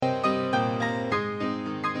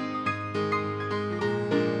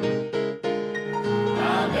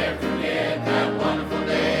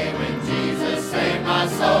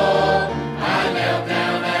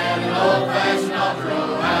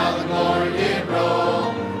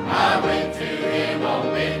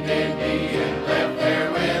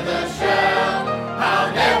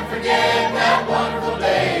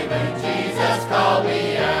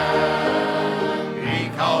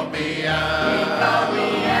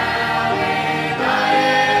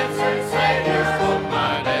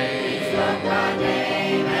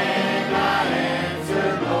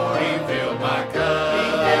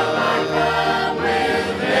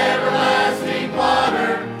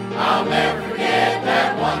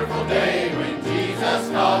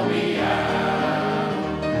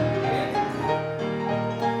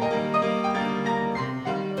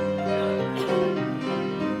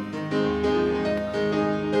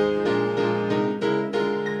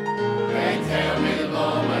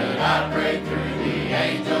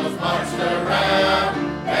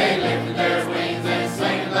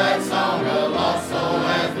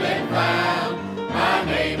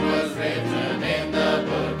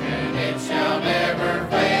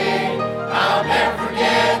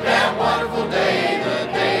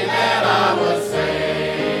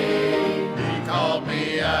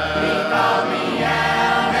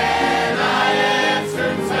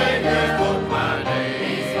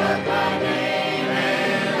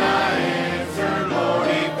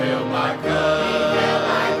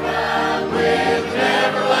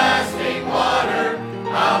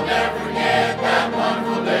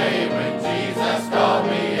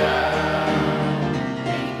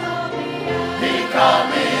called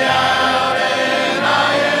me out and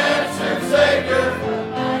I answered, Savior.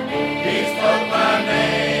 He spoke my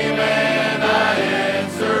name and I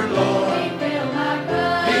answered, Lord.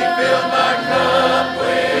 He filled my cup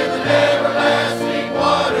with an everlasting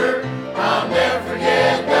water. I'll never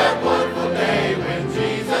forget that wonderful day when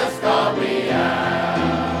Jesus called me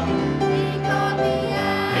out. He called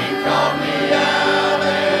me out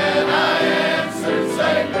and I answered,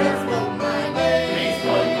 Savior. He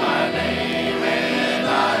spoke my name and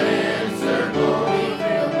I answered, Lord. He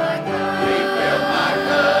filled my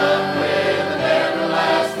cup with an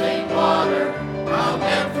everlasting water. I'll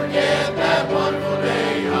never forget that wonderful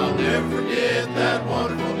day. I'll never forget that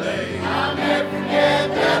wonderful day. I'll never forget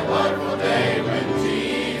that wonderful day when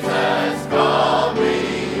Jesus called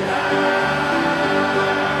me out.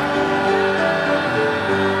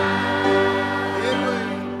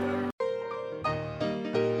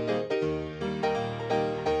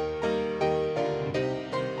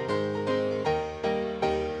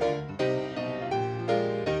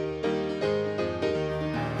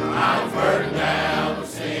 I was burdened down with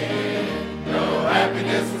sin. No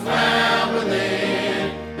happiness was found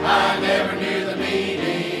within. I never knew the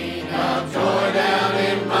meaning of joy down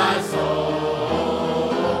in my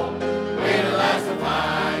soul. When at last I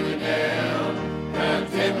find you down,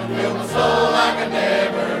 contentment filled my soul like I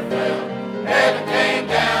never felt. Heaven came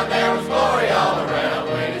down, there was glory all around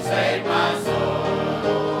when He saved my soul.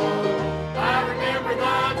 I remember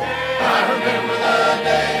the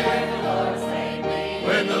day when the Lord saved me.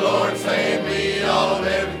 When the Lord saved me, all of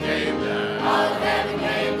heaven came down. All of heaven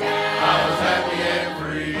came down. I was happy and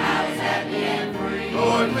free. I was happy and free.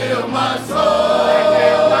 Lord, fill my soul.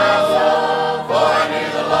 For I knew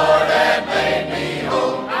the Lord had made me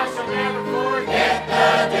whole. I shall never forget the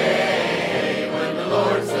day when the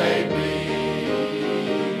Lord saved me.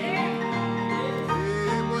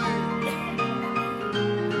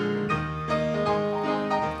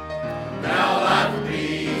 Now a life of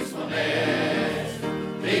peacefulness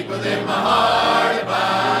deep within my heart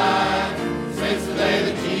abides, since the day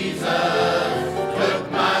that Jesus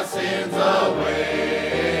took my sins away.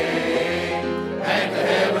 And to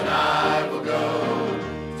heaven I will go,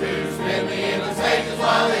 to spend the endless ages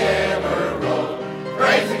while the ever roll,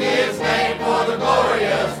 praising His name for the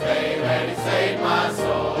glorious day that He saved my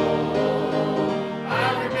soul. I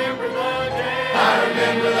remember the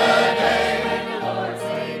day when the Lord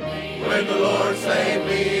saved me. When the Lord saved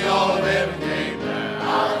me, all of heaven came down.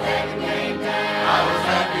 All of heaven came down. I was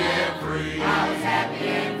happy and free. I was happy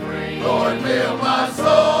and free. Lord, fill my soul.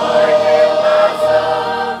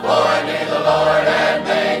 For I knew the Lord had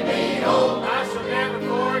made me whole. I shall never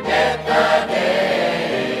forget the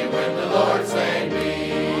day when the Lord saved me.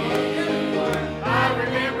 I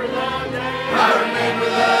remember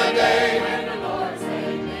the day when the Lord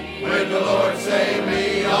saved me. When the Lord saved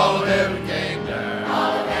me, all of heaven came down.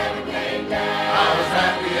 All of heaven came down. I was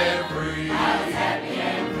happy and free. I was happy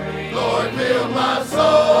and free. Lord, fill my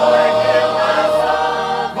soul.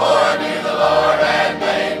 For I knew the Lord had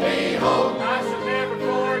made me whole. I shall never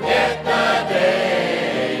forget the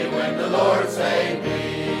day when the Lord saved me.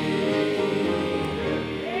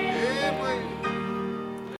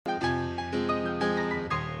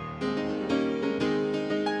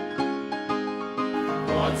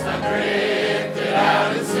 Once I drifted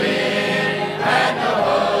out in sin, had no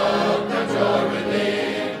hope, no joy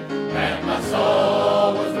within, and my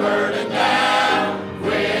soul was burdened down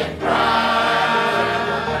with pride.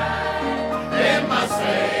 Then my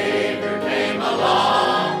Savior came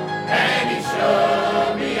along, and He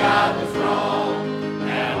showed me I was wrong.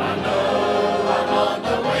 Now I know I'm on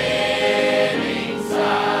the winning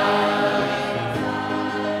side.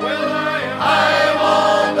 Well, I am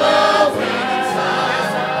on the winning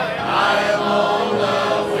side. I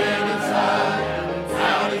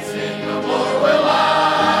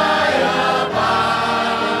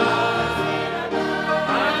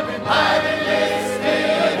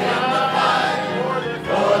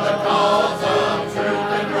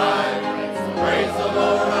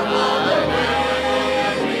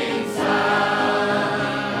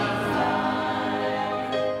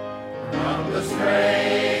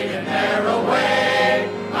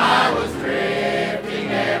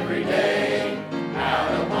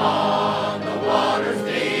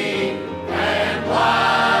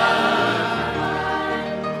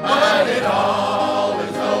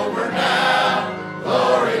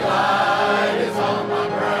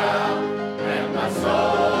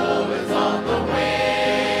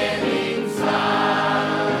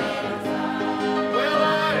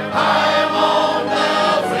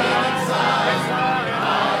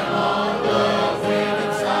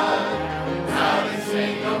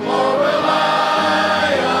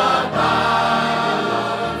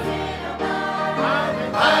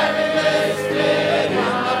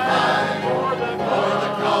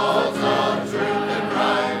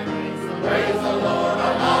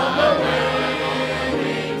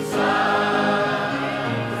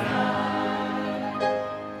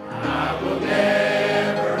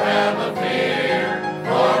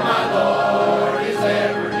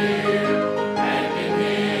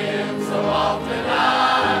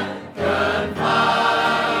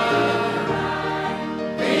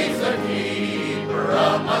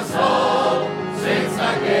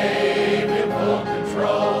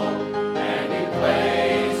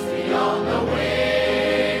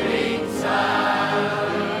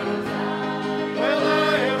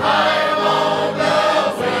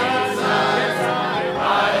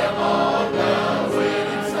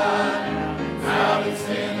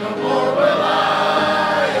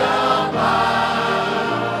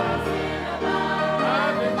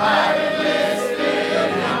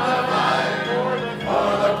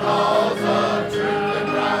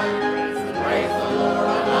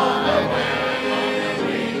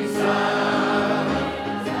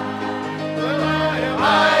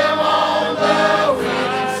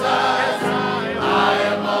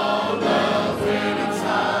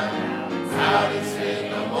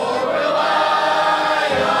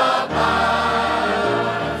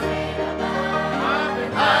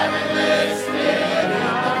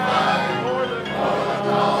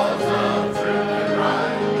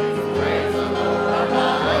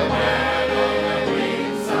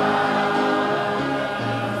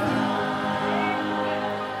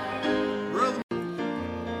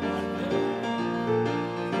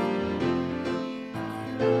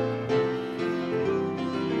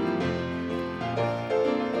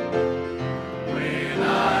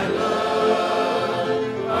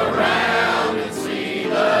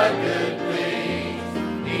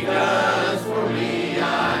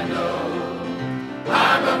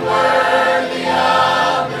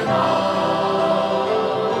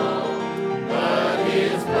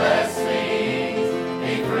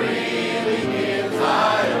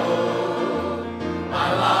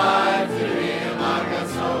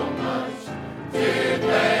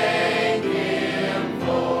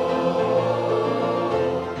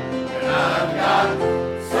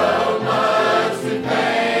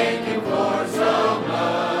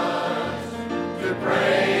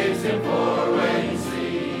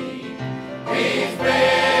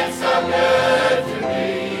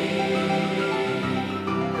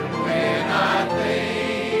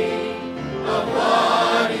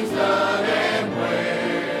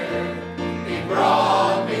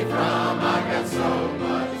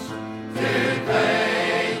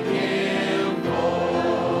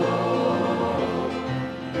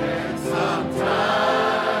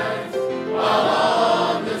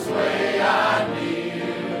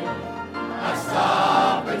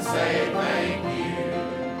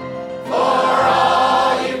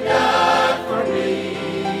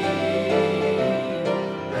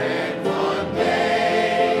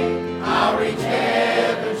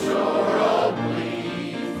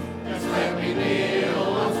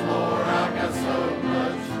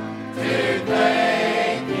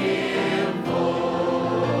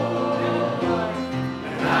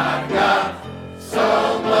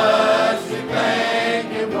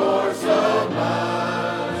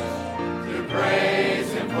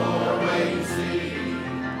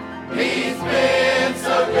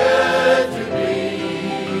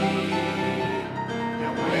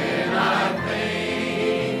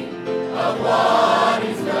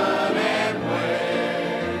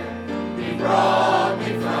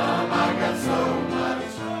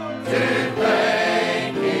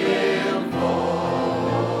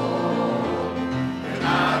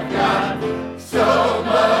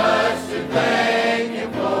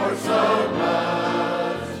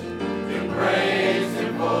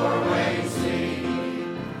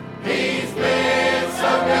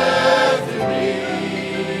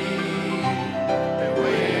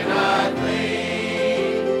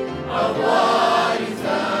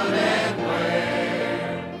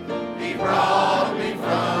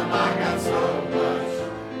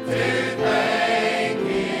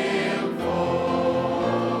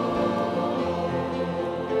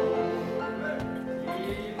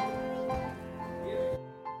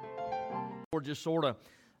Lord just sort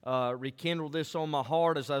of rekindled this on my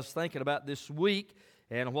heart as I was thinking about this week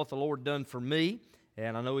and what the Lord done for me.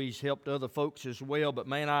 And I know He's helped other folks as well. But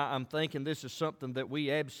man, I'm thinking this is something that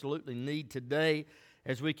we absolutely need today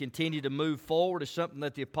as we continue to move forward. It's something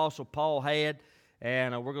that the Apostle Paul had.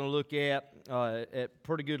 And we're going to look at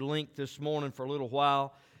pretty good length this morning for a little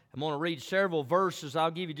while. I'm going to read several verses.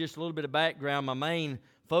 I'll give you just a little bit of background. My main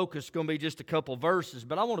focus is going to be just a couple verses.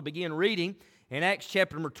 But I want to begin reading in Acts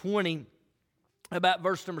chapter number 20, about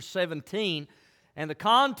verse number 17. And the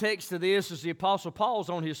context of this is the Apostle Paul's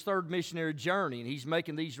on his third missionary journey, and he's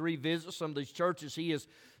making these revisits, some of these churches he has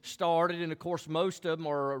started, and of course most of them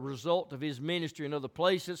are a result of his ministry in other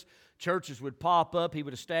places. Churches would pop up, he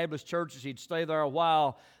would establish churches, he'd stay there a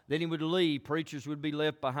while, then he would leave. Preachers would be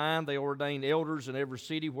left behind. They ordained elders in every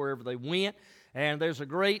city wherever they went. And there's a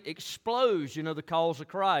great explosion of the cause of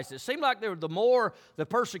Christ. It seemed like the more the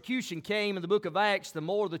persecution came in the book of Acts, the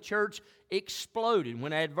more the church exploded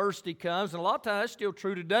when adversity comes. And a lot of times that's still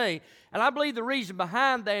true today. And I believe the reason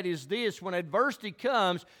behind that is this: when adversity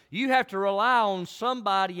comes, you have to rely on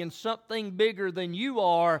somebody and something bigger than you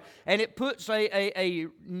are, and it puts a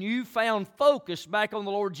newfound focus back on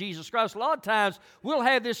the Lord Jesus Christ. A lot of times we'll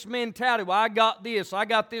have this mentality, well, I got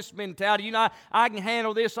this mentality, you know, I can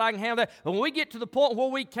handle this, I can handle that. But when we get to the point where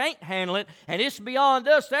we can't handle it and it's beyond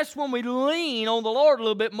us, that's when we lean on the Lord a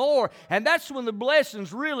little bit more, and that's when the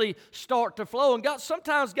blessings really start to flow. And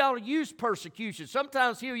sometimes God will use persecution,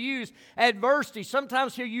 sometimes He'll use adversity,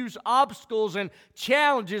 sometimes He'll use obstacles and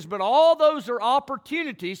challenges, but all those are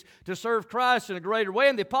opportunities to serve Christ in a greater way.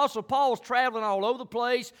 And the Apostle Paul's traveling all over the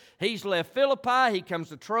place. He's left Philippi, he comes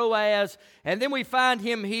to Troas, and then we find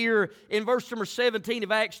him here in verse number 17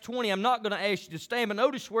 of Acts 20. I'm not going to ask you to stand, but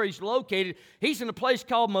notice where he's located. He's in a place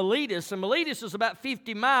called Miletus, and Miletus is about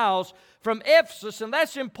 50 miles from Ephesus, and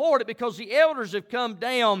that's important because the elders have come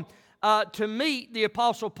down to meet the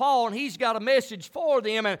Apostle Paul, and he's got a message for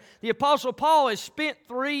them. And the Apostle Paul has spent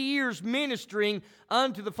 3 years ministering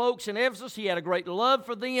unto the folks in Ephesus. He had a great love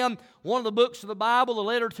for them. One of the books of the Bible, the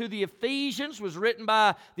letter to the Ephesians, was written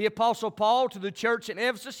by the Apostle Paul to the church in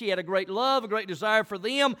Ephesus. He had a great love, a great desire for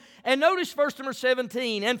them. And notice verse number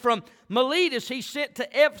 17, and from Miletus he sent to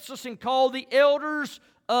Ephesus and called the elders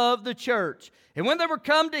of the church. And when they were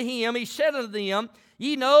come to him, he said unto them,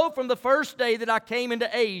 Ye know from the first day that I came into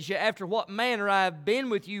Asia, after what manner I have been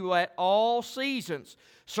with you at all seasons,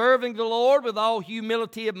 serving the Lord with all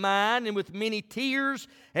humility of mind, and with many tears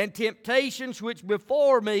and temptations which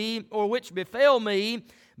befell me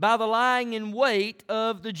by the lying in wait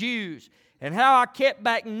of the Jews. And how I kept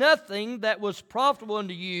back nothing that was profitable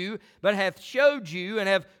unto you, but hath showed you and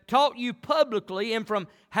have taught you publicly, and from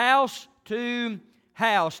house to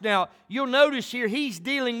house. Now, you'll notice here he's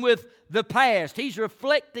dealing with the past. He's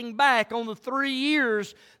reflecting back on the 3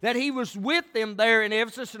 years that he was with them there in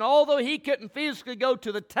Ephesus. And although he couldn't physically go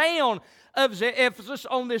to the town of Ephesus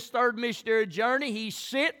on this third missionary journey, he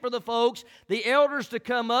sent for the folks, the elders, to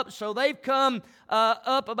come up. So they've come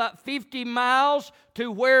up about 50 miles to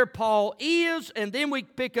where Paul is. And then we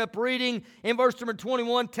pick up reading in verse number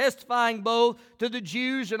 21, testifying both to the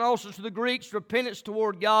Jews and also to the Greeks, repentance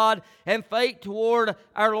toward God and faith toward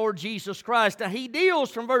our Lord Jesus Christ. Now he deals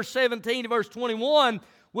from verse 17 to verse 21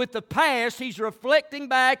 with the past. He's reflecting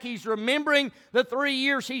back. He's remembering the 3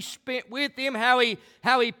 years he spent with them, how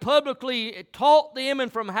he publicly taught them, and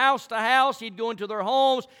from house to house he'd go into their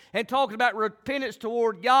homes and talking about repentance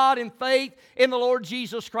toward God and faith in the Lord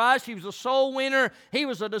Jesus Christ. He was a soul winner. He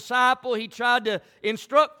was a disciple. He tried to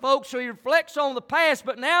instruct folks, so he reflects on the past,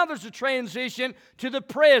 but now there's a transition to the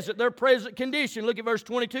present, their present condition. Look at verse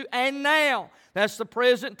 22. And now, that's the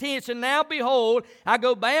present tense. And now, behold, I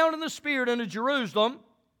go bound in the Spirit unto Jerusalem,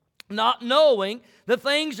 not knowing the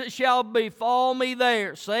things that shall befall me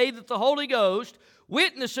there, save that the Holy Ghost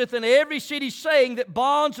witnesseth in every city, saying that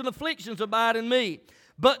bonds and afflictions abide in me.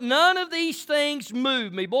 But none of these things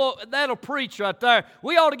move me. Boy, that'll preach right there.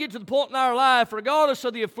 We ought to get to the point in our life, regardless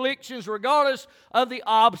of the afflictions, regardless of the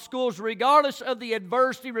obstacles, regardless of the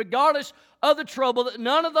adversity, regardless of the trouble, that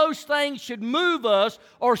none of those things should move us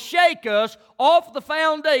or shake us off the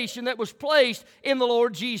foundation that was placed in the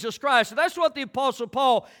Lord Jesus Christ. And that's what the Apostle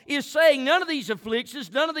Paul is saying. None of these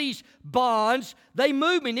afflictions, none of these bonds, they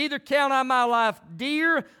move me. Neither count I my life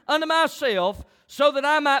dear unto myself, so that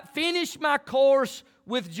I might finish my course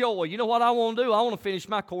with joy. You know what I want to do? I want to finish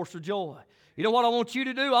my course with joy. You know what I want you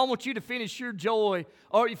to do? I want you to finish your joy,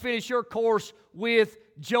 or you finish your course with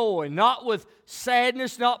joy, not with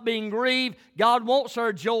sadness, not being grieved. God wants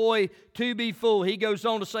our joy to be full. He goes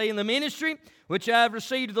on to say, in the ministry which I have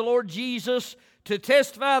received of the Lord Jesus, to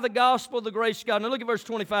testify the gospel of the grace of God. Now look at verse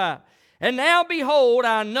 25. And now behold,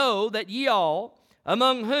 I know that ye all,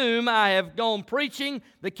 among whom I have gone preaching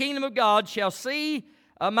the kingdom of God, shall see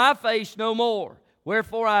my face no more.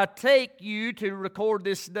 Wherefore I take you to record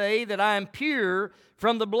this day that I am pure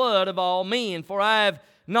from the blood of all men. For I have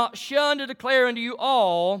not shunned to declare unto you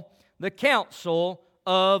all the counsel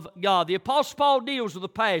of God. The Apostle Paul deals with the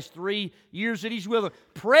past 3 years that he's with them.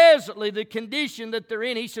 Presently, the condition that they're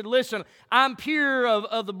in, he said, listen, I'm pure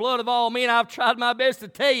of the blood of all men. I've tried my best to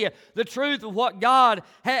tell you the truth of what God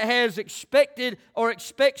has expected or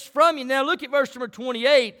expects from you. Now look at verse number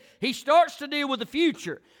 28. He starts to deal with the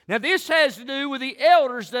future. Now this has to do with the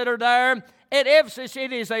elders that are there at Ephesus.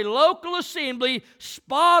 It is a local assembly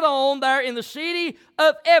spot on there in the city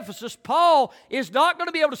of Ephesus. Paul is not going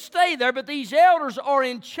to be able to stay there, but these elders are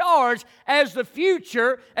in charge as the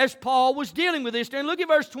future as Paul was dealing with this. Now look at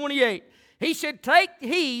verse 28. He said, take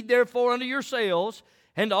heed therefore unto yourselves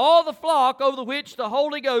and to all the flock over the which the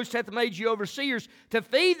Holy Ghost hath made you overseers, to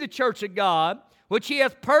feed the church of God, which he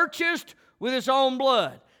hath purchased with his own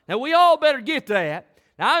blood. Now we all better get that.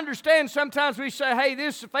 Now, I understand sometimes we say, hey,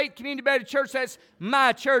 this is Faith Community Baptist Church, that's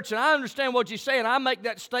my church. And I understand what you're saying. I make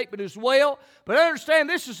that statement as well. But I understand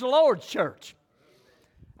this is the Lord's church.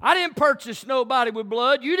 I didn't purchase nobody with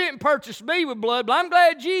blood. You didn't purchase me with blood. But I'm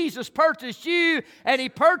glad Jesus purchased you, and he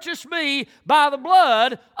purchased me by the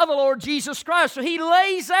blood of the Lord Jesus Christ. So he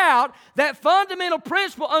lays out that fundamental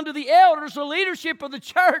principle under the elders, the leadership of the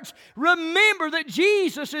church. Remember that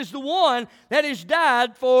Jesus is the one that has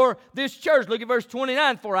died for this church. Look at verse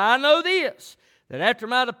 29. For I know this, that after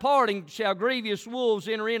my departing shall grievous wolves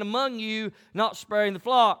enter in among you, not sparing the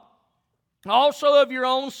flock. Also of your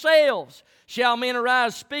own selves shall men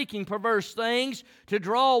arise speaking perverse things to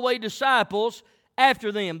draw away disciples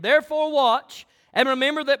after them. Therefore watch, and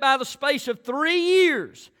remember that by the space of 3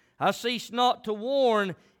 years I cease not to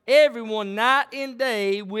warn everyone night and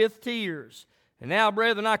day with tears. And now,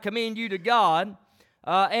 brethren, I commend you to God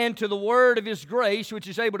and to the word of his grace, which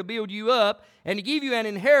is able to build you up and to give you an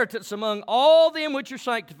inheritance among all them which are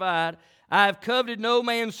sanctified. I have coveted no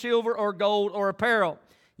man's silver or gold or apparel.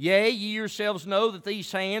 Yea, ye yourselves know that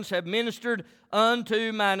these hands have ministered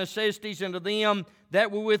unto my necessities and to them that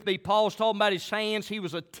were with me. Paul's talking about his hands. He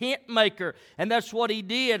was a tent maker, and that's what he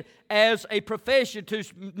did as a profession to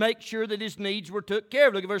make sure that his needs were took care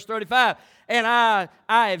of. Look at verse 35. And I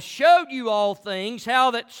have showed you all things, how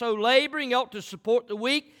that so laboring ought to support the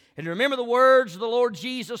weak. And remember the words of the Lord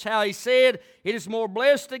Jesus, how he said, it is more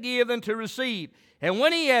blessed to give than to receive. And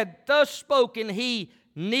when he had thus spoken, he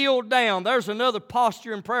kneel down. There's another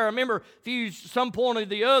posture in prayer. I remember some point or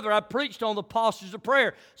the other, I preached on the postures of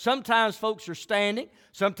prayer. Sometimes folks are standing.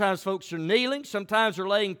 Sometimes folks are kneeling. Sometimes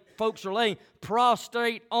folks are laying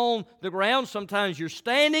prostrate on the ground. Sometimes you're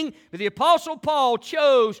standing. But the Apostle Paul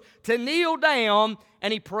chose to kneel down,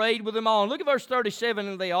 and he prayed with them all. Look at verse 37.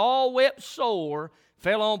 And they all wept sore,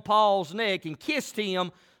 fell on Paul's neck, and kissed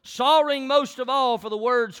him, sorrowing most of all for the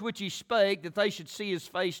words which he spake, that they should see his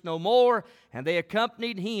face no more. And they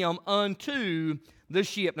accompanied him unto the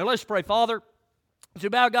ship. Now let's pray. Father, as we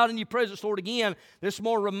bow, God, in your presence, Lord, again, this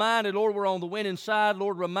morning reminded, Lord, we're on the winning side.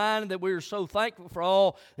 Lord, reminded that we are so thankful for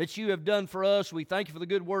all that you have done for us. We thank you for the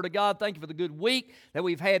good word of God. Thank you for the good week that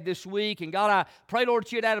we've had this week. And God, I pray, Lord,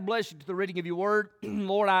 that you'd add a blessing to the reading of your word.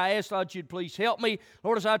 Lord, I ask, Lord, that you'd please help me.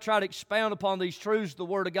 Lord, as I try to expound upon these truths of the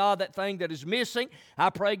word of God, that thing that is missing, I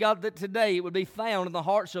pray, God, that today it would be found in the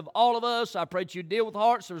hearts of all of us. I pray that you'd deal with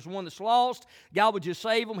hearts. There's one that's lost. God, would you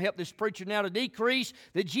save them? Help this preacher now to decrease,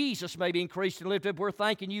 that Jesus may be increased and lifted up. We're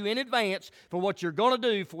thanking you in advance for what you're going to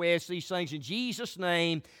do, for we ask these things in Jesus'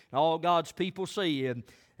 name. And all God's people said,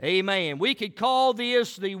 amen. We could call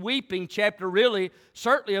this the weeping chapter, really,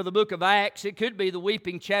 certainly of the book of Acts. It could be the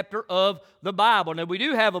weeping chapter of the Bible. Now, we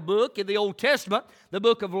do have a book in the Old Testament, the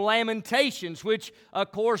book of Lamentations, which,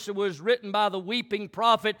 of course, was written by the weeping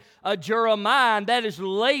prophet Jeremiah, and that is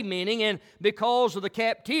lamenting, and because of the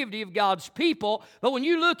captivity of God's people. But when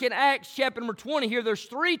you look at Acts chapter number 20 here, there's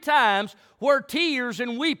 3 times where tears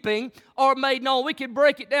and weeping are made known. We could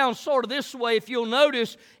break it down sort of this way. If you'll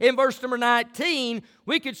notice in verse number 19,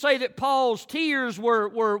 we could say that Paul's tears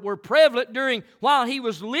were prevalent while he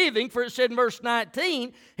was living, for it said in verse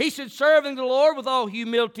 19, he said, serving the Lord with all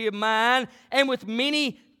humility of mind and with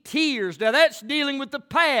many tears. Now that's dealing with the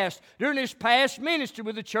past, during his past ministry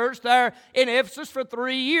with the church there in Ephesus for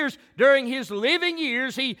 3 years. During his living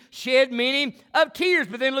years, he shed many of tears.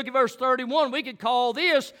 But then look at verse 31. We could call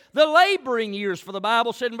this the laboring years, for the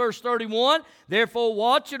Bible said in verse 31, therefore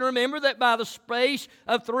watch and remember that by the space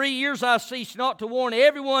of 3 years I cease not to warn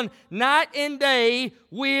everyone night and day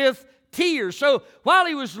with tears. So while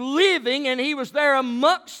he was living and he was there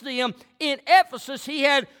amongst them in Ephesus, he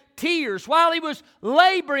had tears. While he was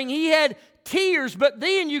laboring, he had tears. But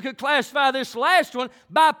then you could classify this last one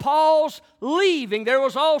by Paul's leaving. There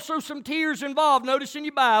was also some tears involved. Notice in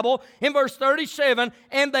your Bible, in verse 37,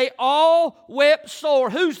 and they all wept sore.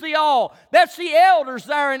 Who's the all? That's the elders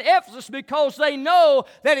there in Ephesus, because they know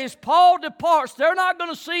that as Paul departs, they're not going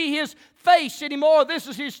to see his face anymore. This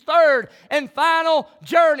is his third and final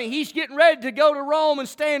journey. He's getting ready to go to Rome and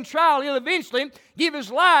stand trial. He'll eventually give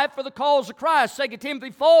his life for the cause of Christ. 2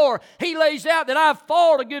 Timothy 4, he lays out that I've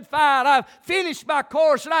fought a good fight, I've finished my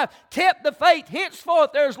course, and I've kept the faith.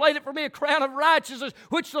 Henceforth there is laid up for me a crown of righteousness,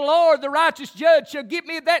 which the Lord, the righteous judge, shall give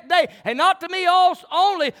me at that day, and not to me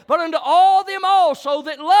only, but unto all them also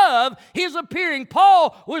that love his appearing.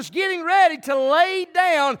 Paul was getting ready to lay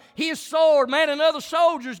down his sword. Man, and other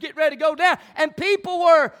soldiers get ready to go down, and people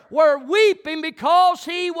were weeping because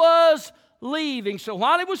he was leaving. So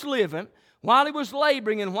while he was living, while he was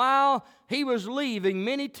laboring, and while he was leaving,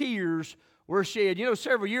 many tears were shed. You know,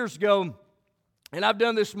 several years ago, and I've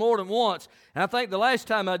done this more than once, and I think the last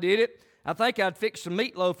time I did it, I think I'd fixed some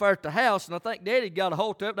meatloaf there at the house, and I think Daddy got a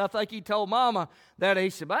hold of it, and I think he told Mama that. He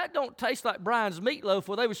said, "That don't taste like Brian's meatloaf."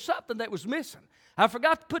 Well, there was something that was missing. I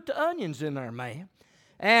forgot to put the onions in there, man.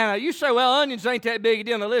 And you say, well, onions ain't that big a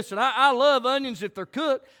deal. Now listen, I love onions if they're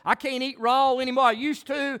cooked. I can't eat raw anymore. I used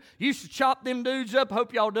to chop them dudes up.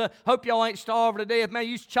 Hope y'all ain't starving to death. Man, I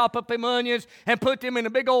used to chop up them onions and put them in a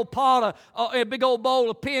big old pot a big old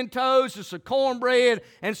bowl of pintos and some cornbread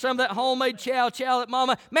and some of that homemade chow that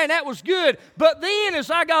Mama. Man, that was good. But then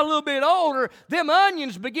as I got a little bit older, them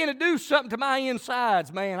onions began to do something to my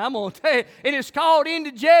insides, man. I'm going to tell you. And it's called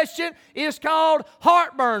indigestion. It's called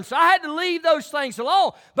heartburn. So I had to leave those things alone.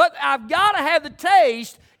 But I've got to have the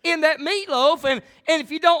taste in that meatloaf, and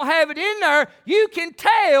if you don't have it in there, you can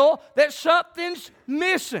tell that something's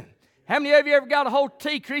missing. How many of you ever got a hold of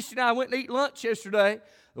tea? Christy and I went and eat lunch yesterday.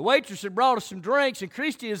 The waitress had brought us some drinks, and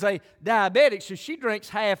Christy is a diabetic, so she drinks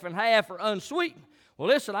half and half or unsweetened. Well,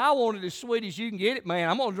 listen, I want it as sweet as you can get it, man.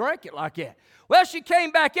 I'm going to drink it like that. Well, she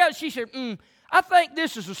came back out, and she said, I think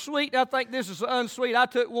this is a sweet, and I think this is unsweet. I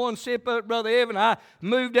took one sip of it, Brother Evan. I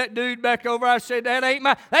moved that dude back over. I said, that ain't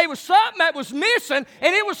mine. There was something that was missing,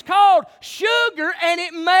 and it was called sugar, and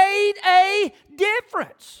it made a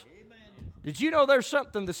difference. Amen. Did you know there's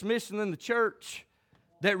something that's missing in the church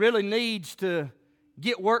that really needs to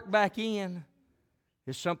get worked back in?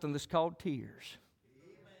 It's something that's called tears.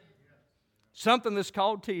 Amen. Something that's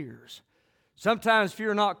called tears. Sometimes if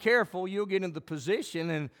you're not careful, you'll get in the position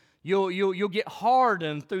and You'll get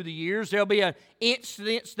hardened through the years. There'll be an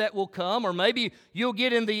incident that will come, or maybe you'll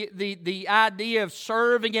get in the idea of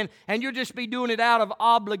serving, and you'll just be doing it out of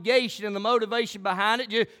obligation, and the motivation behind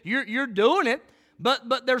it, you're doing it,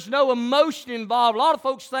 but there's no emotion involved. A lot of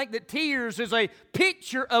folks think that tears is a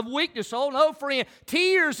picture of weakness. Oh, no, friend.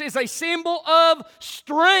 Tears is a symbol of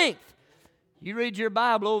strength. You read your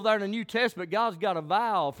Bible over there in the New Testament, God's got a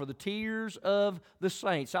vial for the tears of the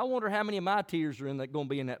saints. I wonder how many of my tears are going to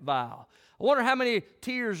be in that vial. I wonder how many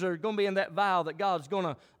tears are going to be in that vial that God's going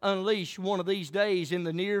to unleash one of these days in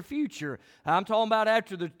the near future. I'm talking about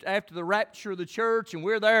after the rapture of the church, and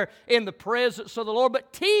we're there in the presence of the Lord.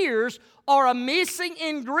 But tears are a missing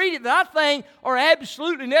ingredient that I think are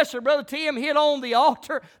absolutely necessary. Brother Tim hit on the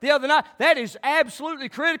altar the other night. That is absolutely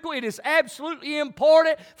critical. It is absolutely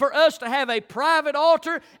important for us to have a private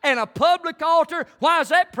altar and a public altar. Why is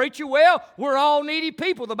that, preacher? Well, we're all needy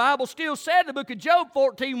people. The Bible still said in the book of Job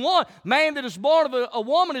 14:1, man that is born of a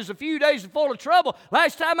woman is a few days full of trouble.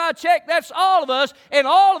 Last time I checked, that's all of us, and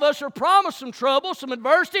all of us are promised some trouble, some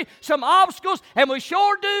adversity, some obstacles, and we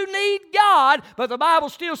sure do need God. But the Bible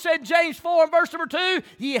still said, James 4 and verse number 2,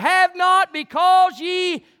 ye have not because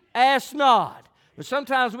ye ask not. But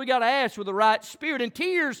sometimes we got to ask with the right spirit, and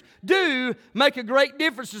tears do make a great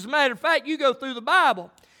difference. As a matter of fact, you go through the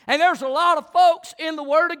Bible, and there's a lot of folks in the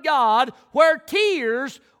Word of God where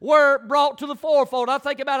tears were brought to the forefront. I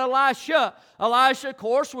think about Elisha. Elisha, of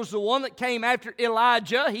course, was the one that came after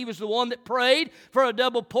Elijah. He was the one that prayed for a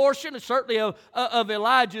double portion, certainly of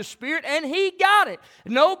Elijah's spirit, and he got it.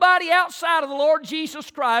 Nobody outside of the Lord Jesus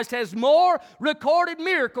Christ has more recorded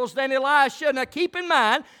miracles than Elisha. Now, keep in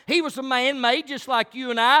mind, he was a man made just like you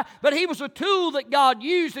and I, but he was a tool that God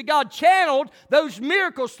used, that God channeled those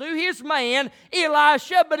miracles through his man,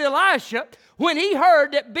 Elisha. But Elisha, when he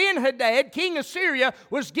heard that Ben-Hadad, king of Syria,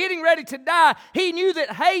 was getting ready to die, he knew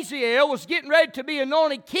that Hazael was getting ready to be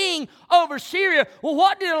anointed king over Syria. Well,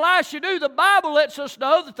 what did Elisha do? The Bible lets us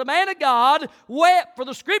know that the man of God wept, for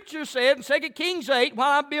the Scripture said in 2 Kings 8,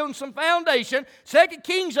 while I'm building some foundation, 2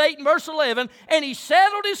 Kings 8 and verse 11, and he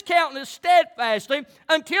settled his countenance steadfastly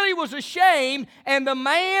until he was ashamed, and the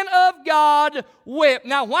man of God wept.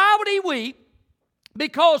 Now, why would he weep?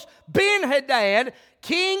 Because Ben-Hadad,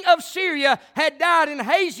 king of Syria, had died, and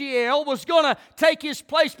Hazael was going to take his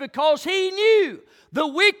place, because he knew the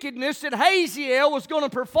wickedness that Hazael was going to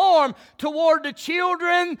perform toward the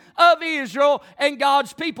children of Israel and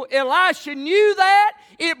God's people. Elisha knew that.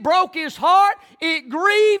 It broke his heart. It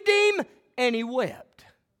grieved him, and he wept.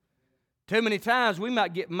 Too many times we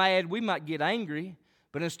might get mad, we might get angry,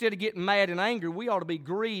 but instead of getting mad and angry, we ought to be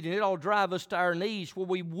grieved, and it ought to drive us to our knees where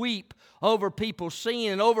we weep over people's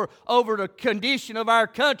sin and over the condition of our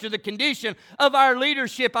country, the condition of our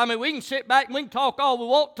leadership. I mean, we can sit back and we can talk all we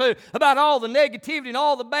want to about all the negativity and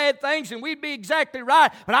all the bad things, and we'd be exactly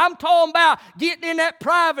right. But I'm talking about getting in that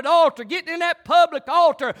private altar, getting in that public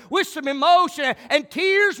altar with some emotion, and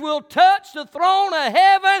tears will touch the throne of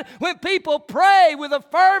heaven when people pray with a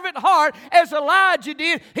fervent heart, as Elijah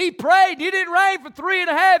did. He prayed. It didn't rain for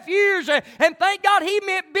 3.5 years, and thank God he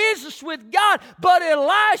meant business with God. But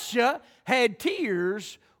Elisha had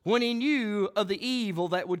tears when he knew of the evil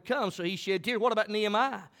that would come, so he shed tears. What about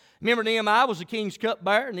Nehemiah? Remember, Nehemiah was the king's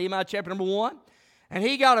cupbearer, Nehemiah chapter number 1, and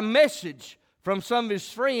he got a message from some of his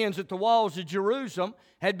friends that the walls of Jerusalem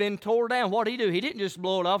had been torn down. What did he do? He didn't just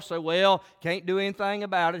blow it off, say, well, can't do anything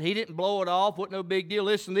about it. He didn't blow it off. Wasn't no big deal.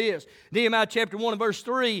 Listen to this. Nehemiah chapter 1 and verse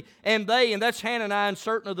 3, and that's Hananiah and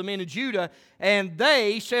certain of the men of Judah, and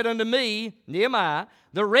they said unto me, Nehemiah,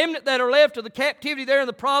 the remnant that are left of the captivity there in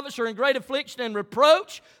the province are in great affliction and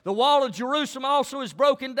reproach. The wall of Jerusalem also is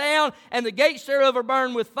broken down, and the gates thereof are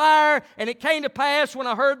burned with fire. And it came to pass, when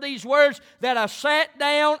I heard these words, that I sat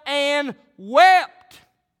down and wept,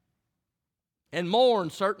 and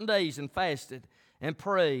mourned certain days, and fasted, and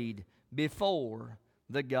prayed before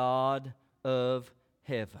the God of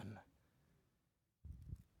heaven.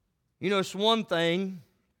 You know, it's one thing,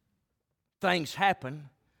 things happen,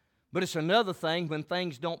 but it's another thing when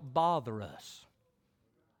things don't bother us.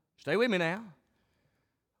 Stay with me now.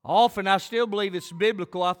 Often, I still believe it's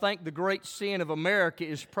biblical. I think the great sin of America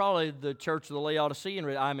is probably the church of the Laodicean.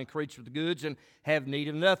 I'm increased with the goods and have need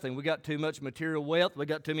of nothing. We got too much material wealth. We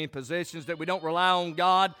got too many possessions that we don't rely on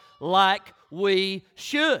God like we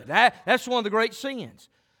should. That's one of the great sins.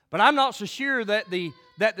 But I'm not so sure that the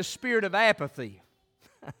spirit of apathy,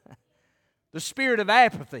 the spirit of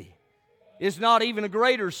apathy, is not even a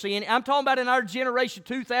greater sin. I'm talking about in our generation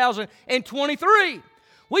 2023.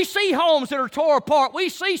 We see homes that are torn apart. We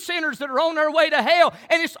see sinners that are on their way to hell.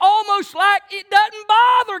 And it's almost like it doesn't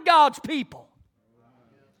bother God's people.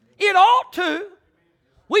 It ought to.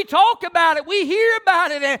 We talk about it. We hear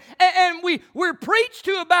about it. And we're preached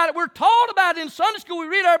to about it. We're taught about it in Sunday school. We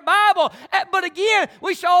read our Bible. But again,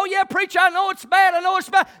 we say, oh yeah, preacher, I know it's bad. I know it's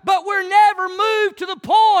bad. But we're never moved to the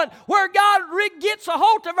point where God gets a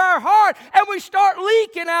hold of our heart and we start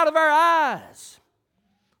leaking out of our eyes.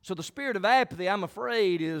 So the spirit of apathy, I'm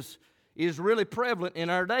afraid, is really prevalent in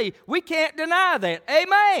our day. We can't deny that.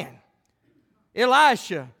 Amen.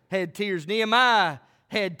 Elisha had tears. Nehemiah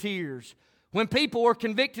had tears. When people were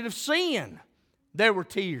convicted of sin, there were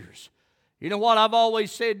tears. You know what? I've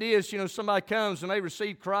always said this. You know, somebody comes and they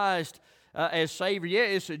receive Christ as Savior. Yeah,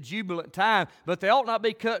 it's a jubilant time, but they ought not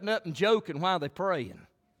be cutting up and joking while they're praying.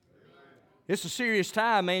 It's a serious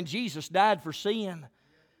time, man. Jesus died for sin.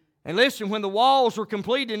 And listen, when the walls were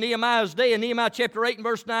completed in Nehemiah's day, in Nehemiah chapter 8 and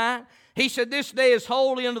verse 9, he said, this day is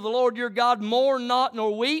holy unto the Lord your God, mourn not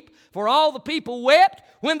nor weep, for all the people wept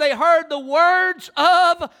when they heard the words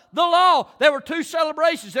of the law. There were two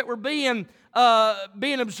celebrations that were being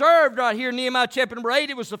observed right here in Nehemiah chapter number 8.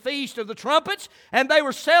 It was the Feast of the Trumpets, and they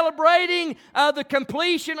were celebrating the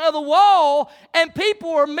completion of the wall, and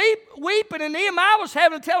people were weeping, and Nehemiah was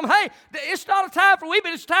having to tell them, hey, it's not a time for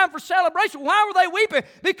weeping, it's time for celebration. Why were they weeping?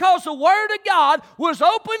 Because the Word of God was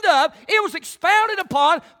opened up, it was expounded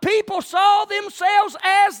upon, people saw themselves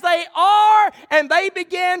as they are, and they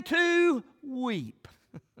began to weep.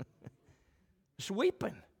 It's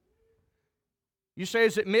weeping. You say,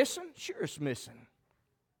 is it missing? Sure, it's missing.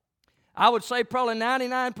 I would say probably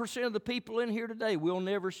 99% of the people in here today will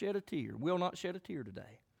never shed a tear, will not shed a tear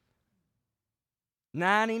today.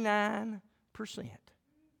 99%.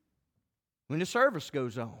 When the service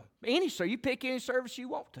goes on. You pick any service you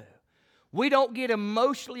want to. We don't get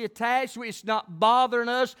emotionally attached. It's not bothering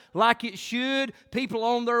us like it should. People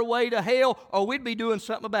on their way to hell, or we'd be doing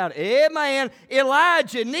something about it. Amen.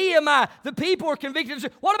 Elijah, Nehemiah, the people were convicted.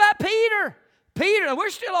 What about Peter? Peter, and we're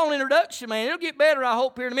still on introduction, man. It'll get better, I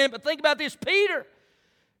hope, here in a minute. But think about this. Peter,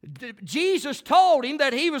 Jesus told him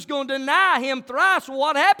that he was going to deny him thrice. Well,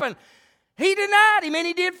 what happened? He denied him, and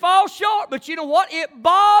he did fall short. But you know what? It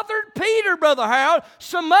bothered Peter, Brother Harold,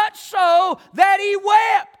 so much so that he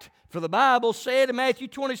wept. For the Bible said in Matthew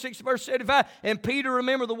 26, verse 75, and Peter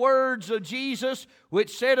remembered the words of Jesus,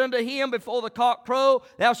 which said unto him before the cock crow,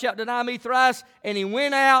 thou shalt deny me thrice. And he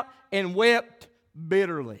went out and wept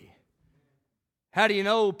bitterly. How do you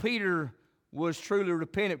know Peter was truly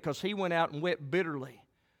repentant? Because he went out and wept bitterly.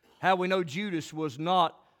 How we know Judas was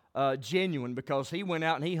not genuine? Because he went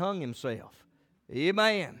out and he hung himself.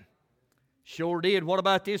 Amen. Sure did. What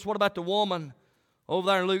about this? What about the woman over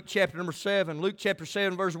there in Luke chapter number 7? Luke chapter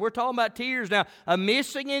 7 verse. We're talking about tears now. A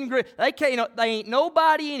missing ingredient. They ain't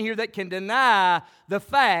nobody in here that can deny the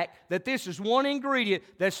fact that this is one ingredient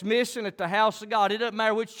that's missing at the house of God. It doesn't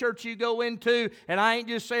matter which church you go into, and I ain't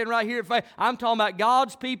just saying right here at Faith. I'm talking about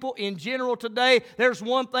God's people in general today. There's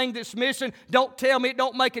one thing that's missing. Don't tell me it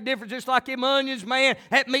don't make a difference. Just like them onions, man.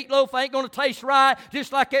 That meatloaf ain't going to taste right.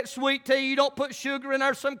 Just like that sweet tea. You don't put sugar in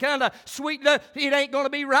there, some kind of sweetener. It ain't going to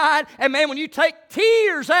be right. And man, when you take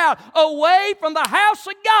tears out away from the house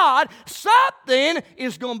of God, something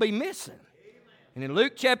is going to be missing. And in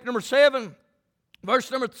Luke chapter number 7,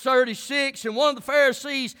 verse number 36, and one of the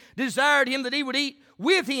Pharisees desired him that he would eat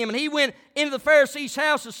with him. And he went into the Pharisee's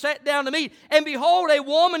house and sat down to meat. And behold, a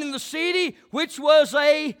woman in the city, which was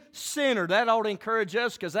a sinner. That ought to encourage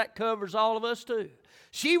us, because that covers all of us too.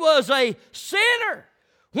 She was a sinner.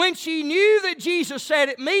 When she knew that Jesus sat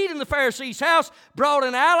at meat in the Pharisee's house, brought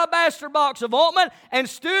an alabaster box of ointment, and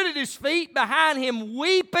stood at his feet behind him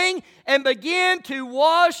weeping, and began to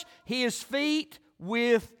wash his feet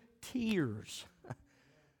with tears.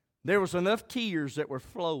 There was enough tears that were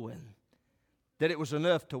flowing that it was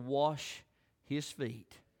enough to wash his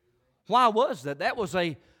feet. Why was that? That was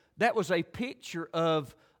a picture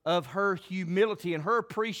of her humility and her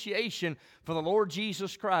appreciation for the Lord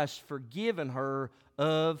Jesus Christ forgiving her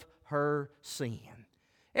of her sin.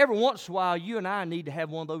 Every once in a while, you and I need to have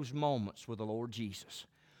one of those moments with the Lord Jesus,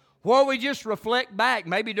 where we just reflect back,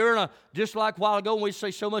 maybe just like a while ago when we say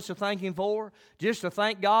so much to thank Him for, just to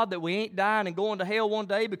thank God that we ain't dying and going to hell one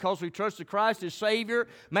day because we trusted Christ as Savior.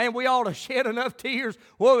 Man, we ought to shed enough tears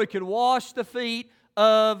where we could wash the feet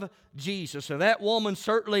of Jesus. And that woman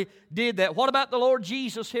certainly did that. What about the Lord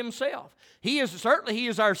Jesus Himself? He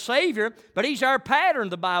is our Savior, but He's our pattern,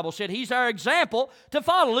 the Bible said. He's our example to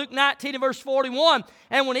follow. Luke 19 and verse 41.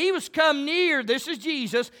 And when He was come near, this is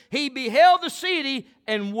Jesus, He beheld the city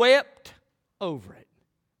and wept over it.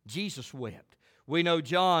 Jesus wept. We know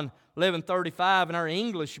John 11:35 in our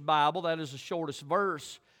English Bible, that is the shortest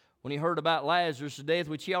verse. When He heard about Lazarus' death,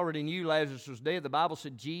 which He already knew Lazarus was dead, the Bible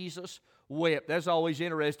said Jesus wept. That's always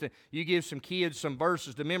interesting. You give some kids some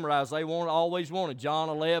verses to memorize. They always wanted John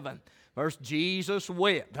 11. Verse, Jesus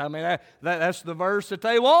wept. I mean, that's the verse that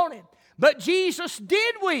they wanted. But Jesus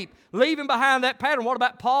did weep, leaving behind that pattern. What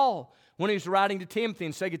about Paul? When he was writing to Timothy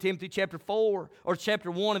in 2 Timothy chapter 4, or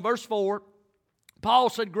chapter 1 and verse 4, Paul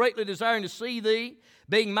said, greatly desiring to see thee,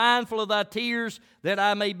 being mindful of thy tears, that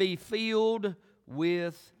I may be filled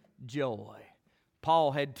with joy.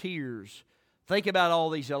 Paul had tears. Think about all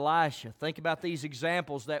these Elisha. Think about these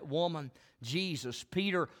examples, that woman, Jesus,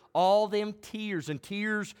 Peter, all them tears, and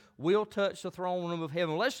tears will touch the throne room of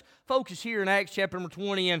heaven. Let's focus here in Acts chapter number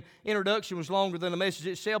 20, and introduction was longer than the message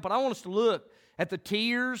itself, but I want us to look at the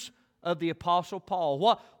tears of the Apostle Paul.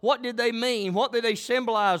 What did they mean? What did they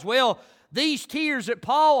symbolize? Well, these tears that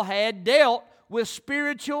Paul had dealt with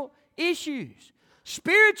spiritual issues.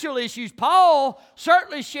 Spiritual issues. Paul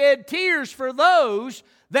certainly shed tears for those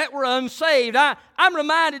that were unsaved. I'm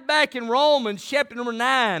reminded back in Romans chapter number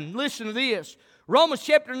 9. Listen to this. Romans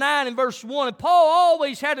chapter 9 and verse 1. And Paul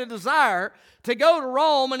always had a desire to go to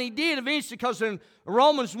Rome, and he did eventually, because in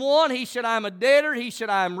Romans 1, he said, I'm a debtor. He said,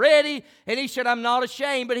 I'm ready. And he said, I'm not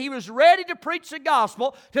ashamed. But he was ready to preach the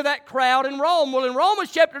gospel to that crowd in Rome. Well, in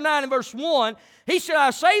Romans chapter 9 and verse 1, he said,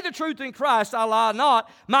 I say the truth in Christ, I lie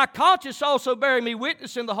not. My conscience also bearing me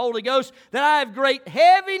witness in the Holy Ghost, that I have great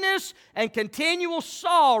heaviness and continual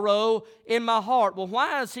sorrow in my heart. Well,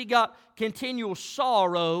 why has he got continual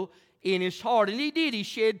sorrow in his heart? And he did. He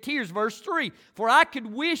shed tears. Verse 3, for I could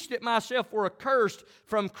wish that myself were accursed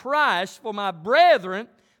from Christ for my brethren,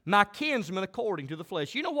 my kinsmen according to the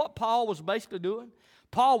flesh. You know what Paul was basically doing?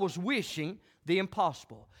 Paul was wishing the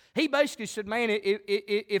impossible. He basically said, man,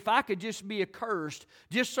 if I could just be accursed,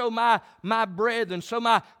 just so my brethren, so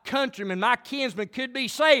my countrymen, my kinsmen could be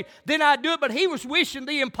saved, then I'd do it. But he was wishing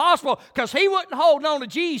the impossible because he wasn't holding on to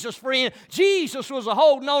Jesus, friend. Jesus was a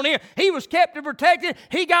holding on to him. He was kept and protected.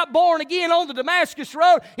 He got born again on the Damascus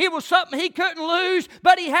Road. It was something he couldn't lose,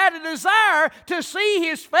 but he had a desire to see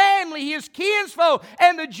his family, his kinsfolk,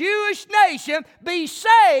 and the Jewish nation be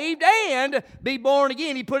saved and be born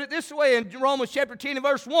again. He put it this way in Romans chapter 10 and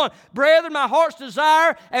verse 1. Brethren, my heart's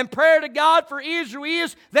desire and prayer to God for Israel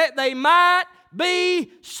is that they might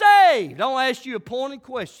be saved. I'll ask you a pointed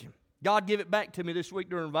question. God, give it back to me this week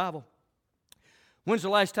during revival. When's the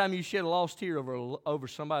last time you shed a lost tear over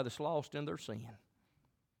somebody that's lost in their sin?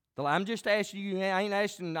 I'm just asking you. I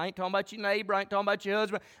ain't talking about your neighbor. I ain't talking about your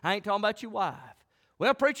husband. I ain't talking about your wife.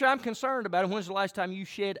 Well, preacher, I'm concerned about it. When's the last time you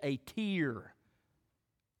shed a tear?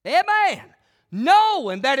 Amen.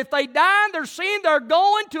 Knowing that if they die in their sin, they're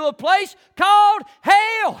going to a place called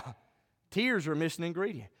hell. Tears are a missing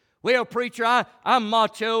ingredient. Well, preacher, I'm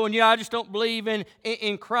macho, and I just don't believe in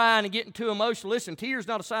crying and getting too emotional. Listen, tears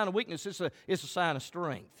not a sign of weakness. It's a sign of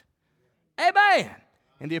strength. Amen.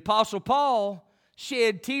 And the Apostle Paul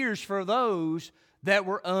shed tears for those that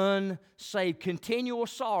were unsaved. Continual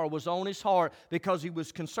sorrow was on his heart because he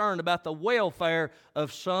was concerned about the welfare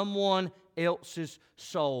of someone else's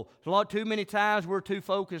soul. A lot too many times we're too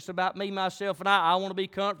focused about me, myself, and I want to be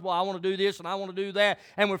comfortable. I want to do this and I want to do that,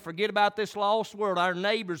 and we forget about this lost world, our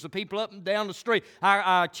neighbors, the people up and down the street.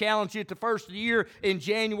 I challenge you at the first of the year in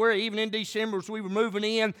January, even in December as we were moving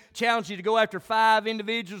in, challenge you to go after 5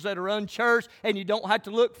 individuals that are unchurched, and you don't have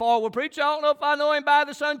to look far. Well, preacher, I don't know if I know anybody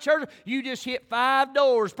that's unchurched. You just hit 5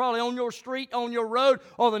 doors, probably on your street, on your road,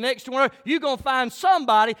 or the next one. You're going to find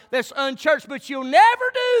somebody that's unchurched, but you'll never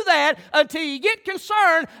do that until you get concerned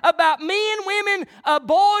about men, women,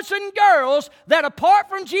 boys, and girls that apart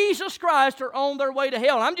from Jesus Christ are on their way to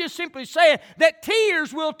hell. And I'm just simply saying that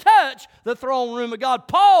tears will touch the throne room of God.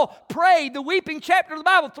 Paul prayed the weeping chapter of the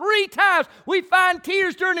Bible 3 times. We find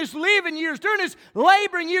tears during his living years, during his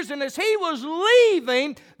laboring years, and as he was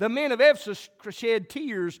leaving, the men of Ephesus shed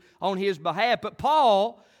tears on his behalf. But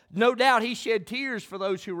Paul, no doubt he shed tears for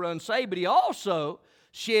those who were unsaved, but he also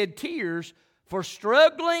shed tears for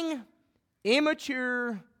struggling,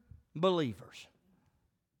 immature believers.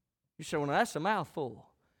 You say, well, that's a mouthful.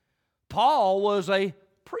 Paul was a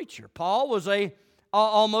preacher. Paul was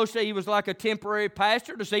he was like a temporary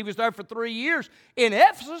pastor. He was there for 3 years in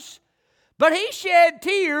Ephesus. But he shed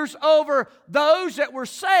tears over those that were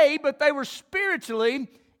saved, but they were spiritually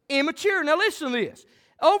immature. Now listen to this.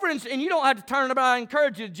 And you don't have to turn it, but I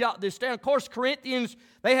encourage you to jot this down. Of course, Corinthians,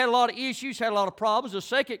 they had a lot of issues, had a lot of problems.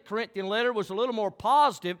 The 2 Corinthian letter was a little more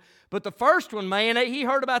positive, but the first one, man, he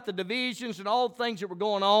heard about the divisions and all the things that were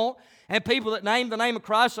going on, and people that named the name of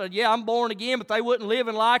Christ said, yeah, I'm born again, but they wasn't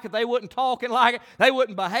living like it, they wasn't talking like it, they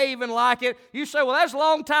wasn't behaving like it. You say, well, that's a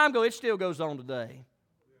long time ago. It still goes on today.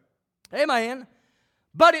 Amen.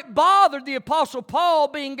 But it bothered the Apostle Paul,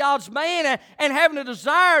 being God's man and having a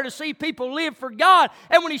desire to see people live for God.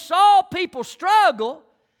 And when he saw people struggle,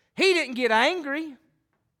 he didn't get angry.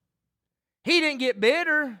 He didn't get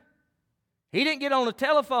bitter. He didn't get on the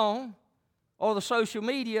telephone or the social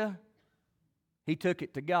media. He took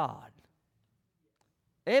it to God.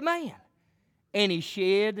 Amen. And he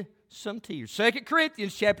shed some tears. 2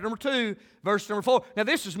 Corinthians chapter number 2, verse number 4. Now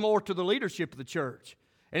this is more to the leadership of the church.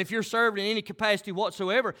 And if you're served in any capacity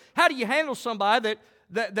whatsoever, how do you handle somebody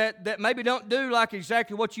that maybe don't do like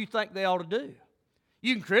exactly what you think they ought to do?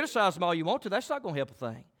 You can criticize them all you want to. That's not going to help a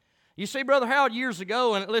thing. You see, Brother Howard, years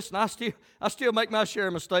ago, and listen, I still make my share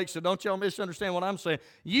of mistakes, so don't y'all misunderstand what I'm saying.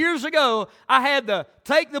 Years ago, I had the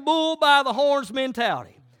take the bull by the horns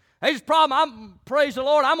mentality. There's a problem. Praise the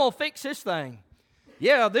Lord, I'm going to fix this thing.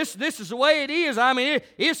 Yeah, this is the way it is. I mean,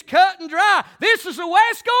 it's cut and dry. This is the way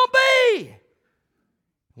it's going to be.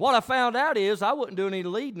 What I found out is I wasn't doing any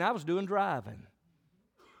leading, I was doing driving.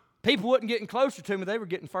 People wasn't getting closer to me, they were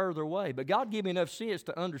getting further away. But God gave me enough sense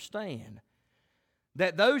to understand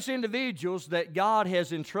that those individuals that God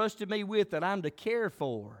has entrusted me with that I'm to care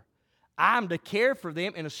for, I'm to care for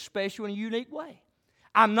them in a special and unique way.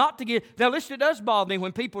 I'm not to get... Now listen, it does bother me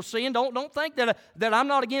when people sin. Don't think that I'm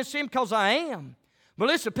not against sin, because I am. But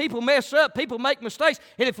listen, people mess up, people make mistakes,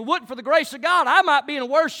 and if it wasn't for the grace of God, I might be in a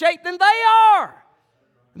worse shape than they are.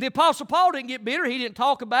 The Apostle Paul didn't get bitter. He didn't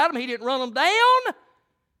talk about them. He didn't run them down.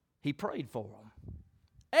 He prayed for them.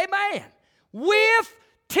 Amen. With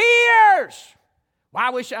tears. Well, I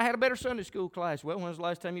wish I had a better Sunday school class. Well, when's the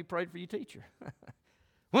last time you prayed for your teacher?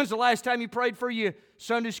 When's the last time you prayed for your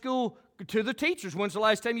Sunday school to the teachers? When's the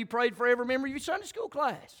last time you prayed for every member of your Sunday school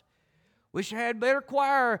class? Wish I had a better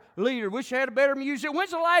choir leader. Wish I had a better music.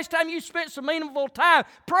 When's the last time you spent some meaningful time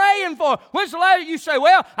praying for? When's the last you say,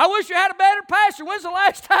 well, I wish you had a better pastor. When's the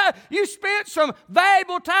last time you spent some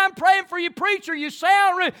valuable time praying for your preacher, your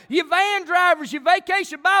sound room, your van drivers, your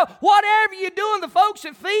vacation Bible, whatever you're doing, the folks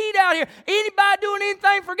that feed out here, anybody doing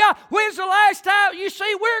anything for God? When's the last time? You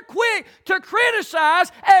see, we're quick to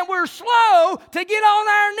criticize and we're slow to get on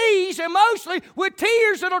our knees, and mostly with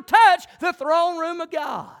tears that'll touch the throne room of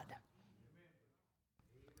God.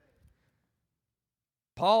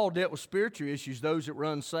 Paul dealt with spiritual issues, those that were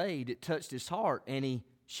unsaved. It touched his heart, and he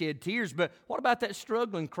shed tears. But what about that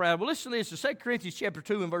struggling crowd? Well, listen to this. In 2 Corinthians chapter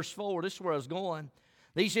 2 and verse 4, this is where I was going.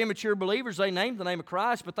 These immature believers, they named the name of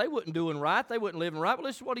Christ, but they wasn't doing right. They wasn't living right. Well,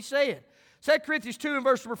 listen to what he said. 2 Corinthians 2 and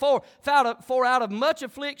verse 4, for out of much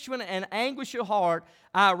affliction and anguish of heart,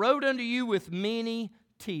 I wrote unto you with many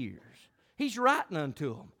tears. He's writing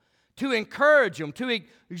unto them to encourage them, to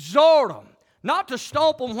exhort them, not to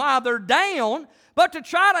stomp them while they're down, but to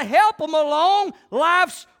try to help them along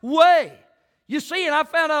life's way. You see, and I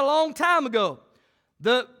found out a long time ago,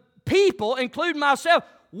 the people, including myself,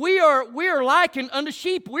 we are likened unto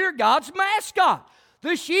sheep. We're God's mascot.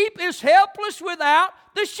 The sheep is helpless without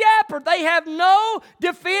the shepherd. They have no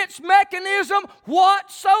defense mechanism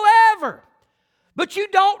whatsoever. But you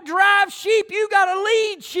don't drive sheep, you got to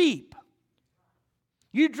lead sheep.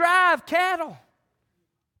 You drive cattle.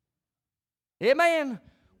 Amen.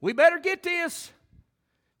 We better get this.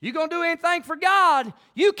 You're going to do anything for God,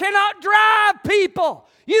 you cannot drive people.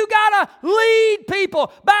 You got to lead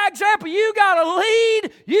people. By example, you got to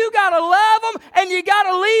lead, you got to love them, and you got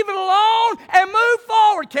to leave it alone and move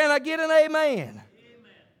forward. Can I get an amen?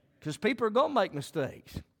 Because people are going to make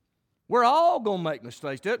mistakes. We're all going to make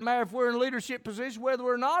mistakes. Doesn't matter if we're in a leadership position, whether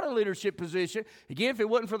we're not in a leadership position. Again, if it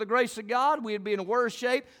wasn't for the grace of God, we'd be in a worse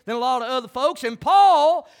shape than a lot of other folks. And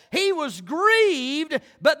Paul, he was grieved,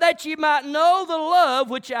 but that you might know the love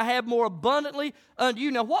which I have more abundantly unto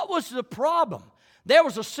you. Now, what was the problem? There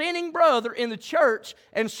was a sinning brother in the church,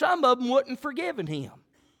 and some of them wasn't forgiving him.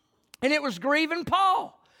 And it was grieving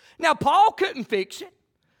Paul. Now, Paul couldn't fix it.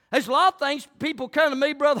 There's a lot of things people come to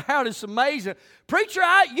me, Brother Howard, it's amazing. Preacher,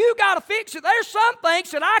 you got to fix it. There's some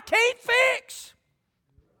things that I can't fix.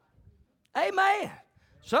 Amen.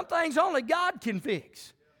 Some things only God can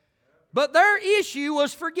fix. But their issue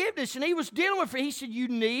was forgiveness, and he was dealing with it. He said, you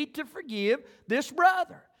need to forgive this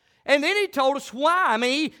brother. And then he told us why. I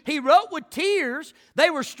mean, he wrote with tears.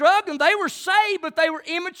 They were struggling. They were saved, but they were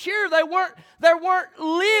immature. They weren't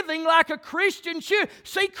living like a Christian should.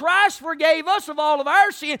 See, Christ forgave us of all of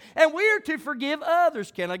our sin, and we're to forgive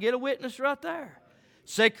others. Can I get a witness right there?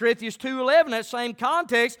 2 Corinthians 2:11, that same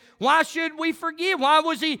context. Why should we forgive? Why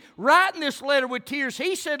was he writing this letter with tears?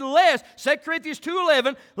 He said, 2 Corinthians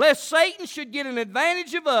 2:11, lest Satan should get an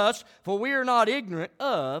advantage of us, for we are not ignorant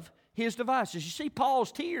of his devices. You see,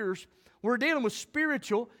 Paul's tears were dealing with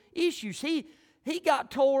spiritual issues. He got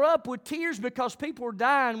tore up with tears because people were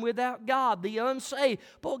dying without God, the unsaved.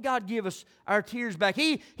 Boy, God give us our tears back.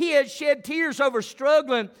 He had shed tears over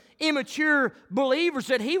struggling, immature believers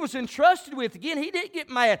that he was entrusted with. Again, he didn't get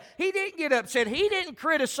mad. He didn't get upset. He didn't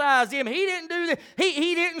criticize them. He didn't do that.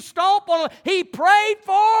 He didn't stomp on them. He prayed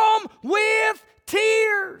for them with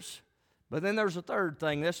tears. But then there's a third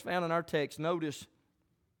thing. That's found in our text. Notice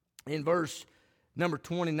in verse number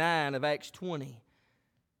 29 of Acts 20,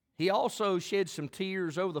 he also shed some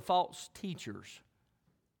tears over the false teachers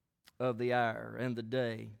of the hour and the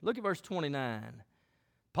day. Look at verse 29.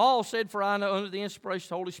 Paul said, for I know, under the inspiration of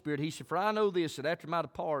the Holy Spirit, he said, for I know this, that after my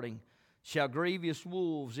departing shall grievous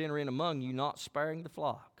wolves enter in among you, not sparing the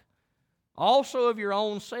flock. Also of your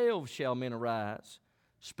own selves shall men arise,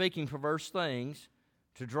 speaking perverse things,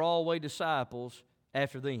 to draw away disciples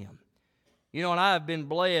after them. You know, and I have been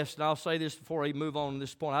blessed, and I'll say this before I move on to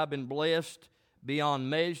this point, I've been blessed beyond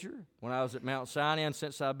measure when I was at Mount Sinai and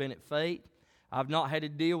since I've been at Faith. I've not had to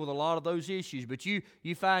deal with a lot of those issues, but you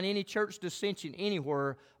find any church dissension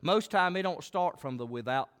anywhere, most time it don't start from the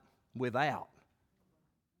without.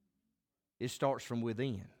 It starts from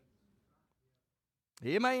within.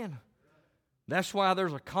 Amen. That's why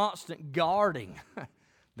there's a constant guarding.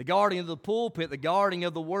 The guarding of the pulpit, the guarding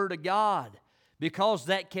of the Word of God. Because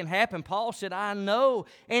that can happen. Paul said, I know.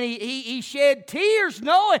 And he shed tears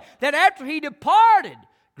knowing that after he departed,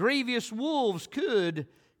 grievous wolves could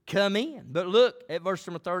come in. But look at verse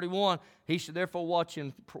number 31. He said, therefore watch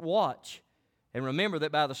and remember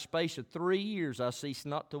that by the space of 3 years I cease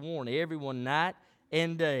not to warn everyone night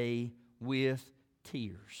and day with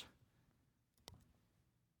tears.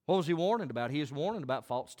 What was he warning about? He was warning about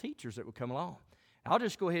false teachers that would come along. I'll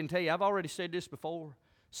just go ahead and tell you, I've already said this before.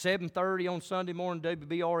 7:30 on Sunday morning,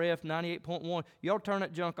 WBRF 98.1. You ought to turn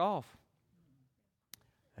that junk off.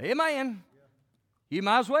 Amen. You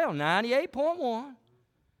might as well. 98.1.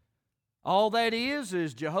 All that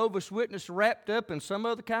is Jehovah's Witness wrapped up in some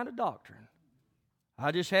other kind of doctrine.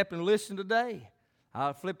 I just happened to listen today.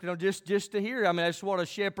 I flipped it on just to hear. I mean, that's what a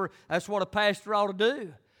shepherd, that's what a pastor ought to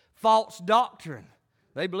do. False doctrine.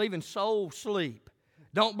 They believe in soul sleep.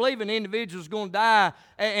 Don't believe an individual is going to die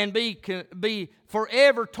and be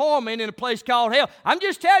forever tormented in a place called hell. I'm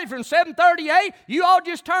just telling you, from 7:38, you all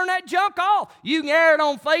just turn that junk off. You can air it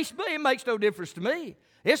on Facebook. It makes no difference to me.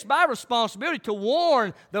 It's my responsibility to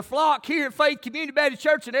warn the flock here at Faith Community Baptist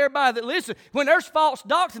Church and everybody that listens. When there's false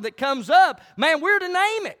doctrine that comes up, man, we're to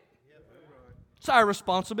name it. It's our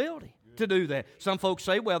responsibility to do that. Some folks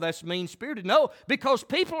say, well, that's mean-spirited. No, because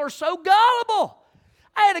people are so gullible.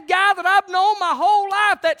 I had a guy that I've known my whole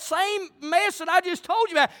life, that same mess that I just told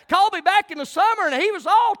you about, called me back in the summer, and he was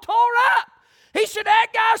all tore up. He said, that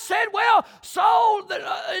guy said, well, soul,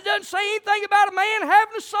 it doesn't say anything about a man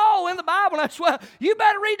having a soul in the Bible. And I said, well, you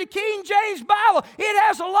better read the King James Bible. It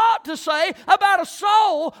has a lot to say about a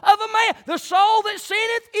soul of a man. The soul that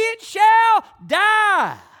sinneth, it shall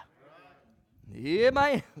die. Yeah,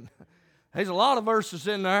 man. There's a lot of verses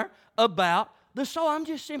in there about the soul. I'm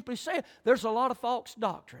just simply saying there's a lot of false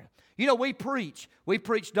doctrine. You know, we preach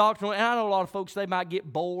doctrine, and I know a lot of folks, they might get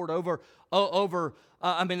bored over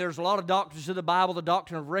there's a lot of doctrines in the Bible, the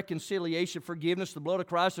doctrine of reconciliation, forgiveness, the blood of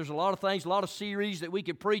Christ. There's a lot of things, a lot of series that we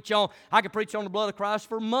could preach on. I could preach on the blood of Christ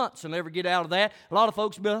for months and never get out of that. A lot of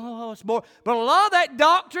folks be like, oh, it's boring. But a lot of that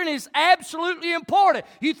doctrine is absolutely important.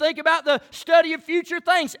 You think about the study of future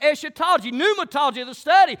things, eschatology, pneumatology, the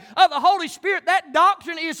study of the Holy Spirit. That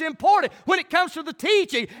doctrine is important when it comes to the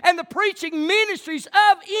teaching and the preaching ministries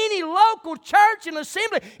of any local church and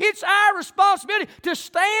assembly. It's our responsibility to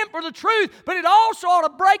stand for the truth, but it also ought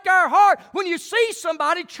to break our heart when you see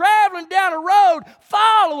somebody traveling down a road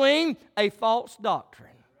following a false doctrine.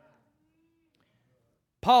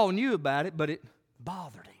 Paul knew about it, but it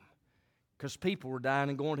bothered him because people were dying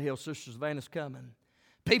and going to hell. Sister Savannah's coming.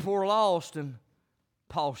 People were lost, and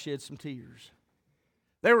Paul shed some tears.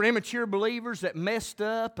 There were immature believers that messed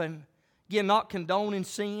up, and again, not condoning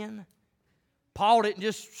sin. Paul didn't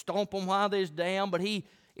just stomp them while they was down, but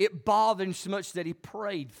it bothered him so much that he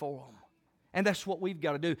prayed for them. And that's what we've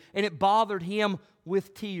got to do. And it bothered him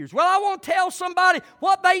with tears. Well, I want to tell somebody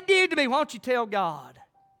what they did to me. Why don't you tell God?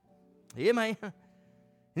 Amen. And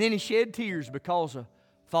then he shed tears because of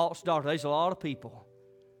false doctrine. There's a lot of people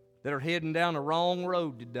that are heading down the wrong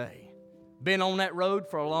road today. Been on that road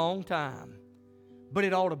for a long time. But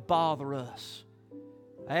it ought to bother us.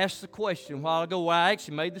 I asked the question a while ago. Well, I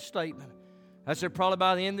actually made the statement. I said probably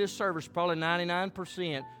by the end of this service, probably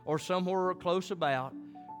 99% or somewhere close about,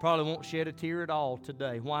 probably won't shed a tear at all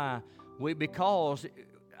today. Why? Because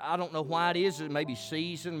I don't know why it is. It may be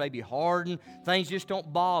seasoned, maybe hardened. Things just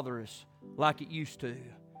don't bother us like it used to.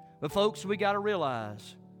 But folks, we got to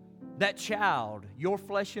realize that child, your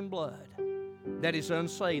flesh and blood, that is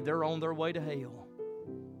unsaved, they're on their way to hell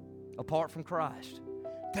apart from Christ.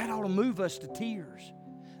 That ought to move us to tears.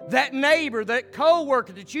 That neighbor, that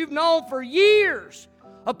co-worker that you've known for years,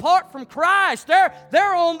 apart from Christ,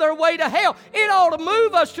 they're on their way to hell. It ought to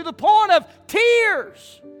move us to the point of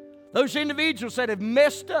tears. Those individuals that have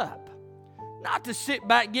messed up. Not to sit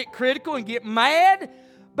back and get critical and get mad,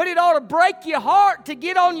 but it ought to break your heart to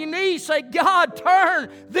get on your knees and say, God, turn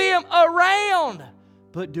them around.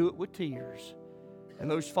 But do it with tears. And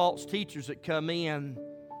those false teachers that come in,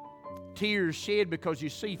 tears shed because you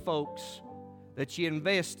see folks that you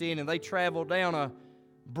invest in and they travel down a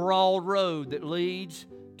broad road that leads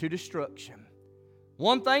to destruction.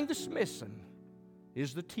 One thing that's missing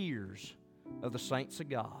is the tears of the saints of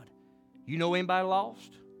God. You know anybody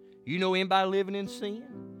lost? You know anybody living in sin?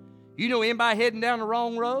 You know anybody heading down the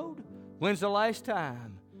wrong road? When's the last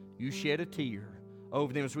time you shed a tear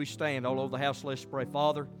over them? As we stand all over the house, let's pray.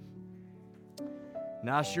 Father, and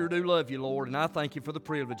I sure do love you, Lord, and I thank you for the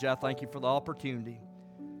privilege. I thank you for the opportunity,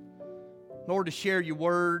 Lord, to share your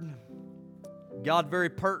word. God, very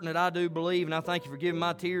pertinent, I do believe, and I thank you for giving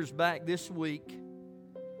my tears back this week.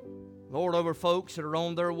 Lord, over folks that are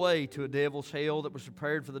on their way to a devil's hell that was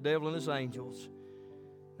prepared for the devil and his angels.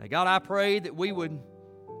 Now, God, I pray that we would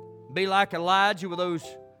be like Elijah with those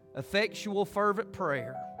effectual, fervent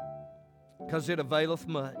prayer, because it availeth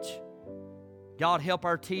much. God, help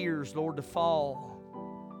our tears, Lord, to fall.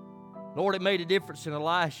 Lord, it made a difference in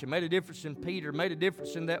Elisha, made a difference in Peter, made a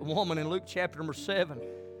difference in that woman in Luke chapter number 7.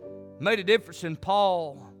 Made a difference in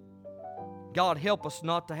Paul. God, help us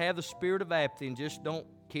not to have the spirit of apathy and just don't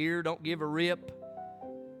care, don't give a rip.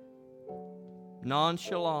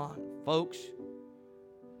 nonchalant. Folks,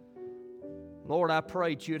 Lord, I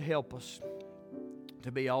pray that You'd help us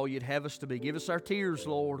to be all You'd have us to be. Give us our tears,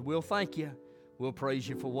 Lord. We'll thank You. We'll praise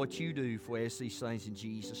You for what You do. For we ask these things in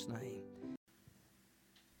Jesus' name.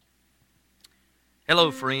 Hello,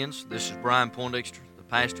 friends. This is Brian Poindexter, the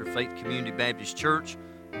pastor of Faith Community Baptist Church,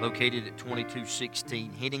 located at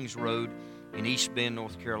 2216 Headings Road in East Bend,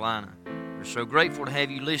 North Carolina. We're so grateful to have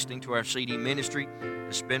you listening to our CD ministry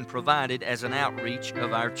that's been provided as an outreach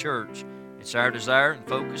of our church. It's our desire and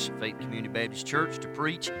focus at Faith Community Baptist Church to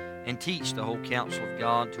preach and teach the whole counsel of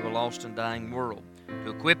God to a lost and dying world,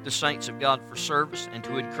 to equip the saints of God for service, and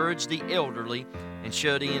to encourage the elderly and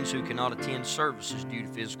shut-ins who cannot attend services due to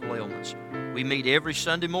physical ailments. We meet every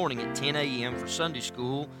Sunday morning at 10 a.m. for Sunday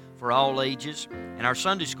school for all ages, and our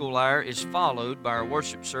Sunday school hour is followed by our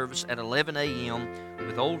worship service at 11 a.m.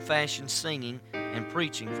 with old-fashioned singing and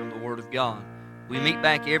preaching from the Word of God. We meet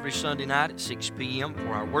back every Sunday night at 6 p.m. for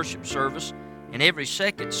our worship service, and every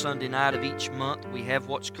second Sunday night of each month we have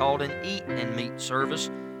what's called an Eat and Meet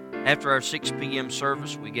service. After our 6 p.m.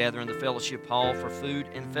 service, we gather in the fellowship hall for food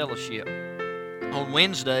and fellowship. On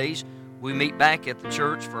Wednesdays, we meet back at the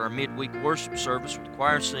church for our midweek worship service with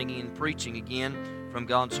choir singing and preaching again from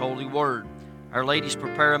God's holy Word. Our ladies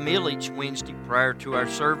prepare a meal each Wednesday prior to our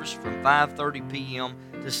service from 5:30 p.m.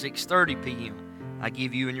 to 6:30 p.m. I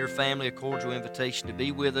give you and your family a cordial invitation to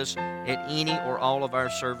be with us at any or all of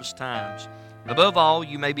our service times. Above all,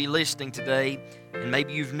 you may be listening today, and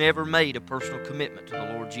maybe you've never made a personal commitment to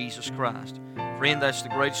the Lord Jesus Christ. Friend, that's the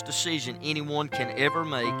greatest decision anyone can ever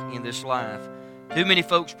make in this life. Too many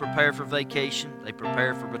folks prepare for vacation, they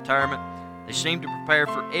prepare for retirement, they seem to prepare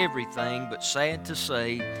for everything, but sad to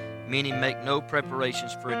say, many make no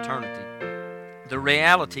preparations for eternity. The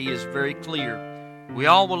reality is very clear. We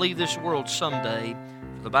all will leave this world someday,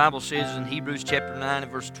 for the Bible says in Hebrews chapter 9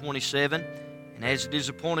 and verse 27, "And as it is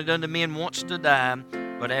appointed unto men once to die,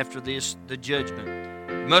 but after this the judgment."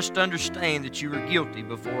 You must understand that you are guilty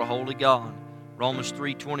before a holy God. Romans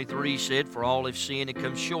 3:23 said, "For all have sinned and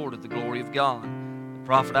come short of the glory of God." The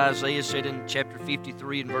prophet Isaiah said in chapter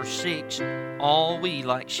 53 and verse 6, "All we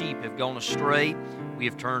like sheep have gone astray, we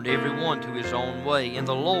have turned every one to his own way, and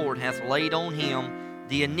the Lord hath laid on him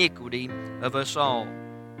the iniquity of us all."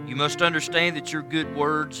 You must understand that your good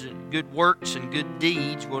words, good works, and good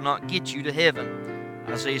deeds will not get you to heaven.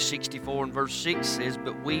 Isaiah 64 and verse 6 says,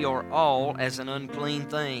 "But we are all as an unclean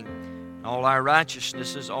thing. All our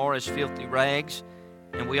righteousnesses are as filthy rags,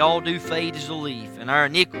 and we all do fade as a leaf, and our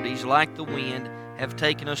iniquities, like the wind, have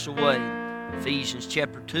taken us away." Ephesians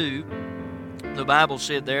chapter 2, the Bible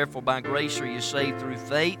said, "Therefore by grace are you saved through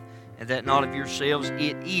faith, and that not of yourselves,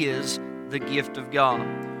 it is the gift of God."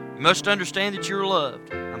 You must understand that you're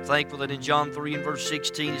loved. I'm thankful that in John 3 and verse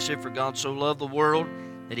 16 it said, "For God so loved the world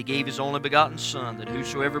that He gave His only begotten Son, that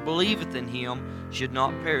whosoever believeth in Him should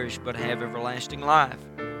not perish but have everlasting life."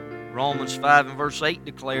 Romans 5 and verse 8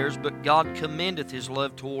 declares, "But God commendeth His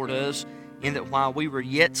love toward us, in that while we were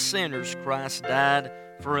yet sinners, Christ died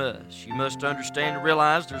for us." You must understand and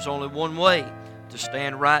realize there's only one way to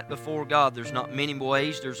stand right before God. There's not many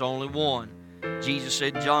ways, there's only one. Jesus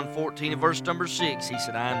said in John 14 and verse number 6, He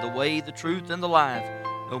said, "I am the way, the truth, and the life.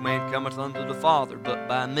 No man cometh unto the Father but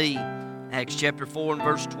by me." Acts chapter 4 and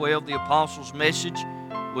verse 12, the apostles' message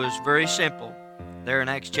was very simple. There in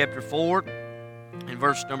Acts chapter 4 and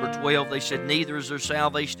verse number 12, they said, "Neither is there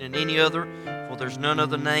salvation in any other, for there's none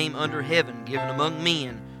other name under heaven given among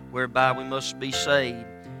men whereby we must be saved."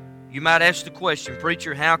 You might ask the question,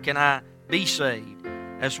 "Preacher, how can I be saved?"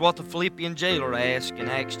 That's what the Philippian jailer asked in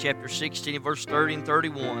Acts chapter 16, verse 30 and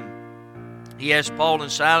 31. He asked Paul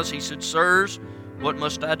and Silas, he said, "Sirs, what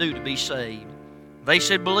must I do to be saved?" They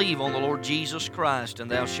said, "Believe on the Lord Jesus Christ,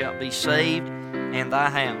 and thou shalt be saved, and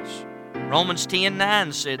thy house." Romans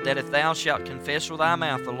 10:9 said that if thou shalt confess with thy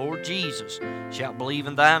mouth the Lord Jesus, shalt believe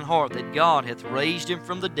in thine heart that God hath raised him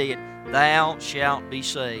from the dead, thou shalt be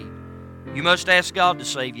saved. You must ask God to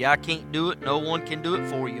save you. I can't do it. No one can do it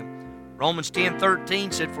for you. Romans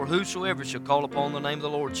 10:13 said, "For whosoever shall call upon the name of the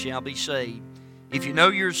Lord shall be saved." If you know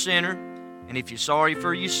you're a sinner, and if you're sorry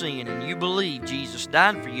for your sin, and you believe Jesus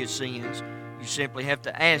died for your sins, you simply have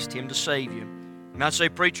to ask Him to save you. You might say,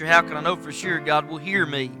 "Preacher, how can I know for sure God will hear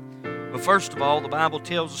me?" Well, first of all, the Bible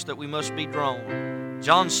tells us that we must be drawn.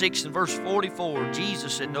 John 6 and verse 44,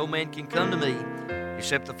 Jesus said, "No man can come to me,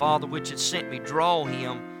 except the Father which hath sent me draw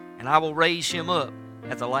him, and I will raise him up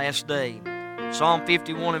at the last day." Psalm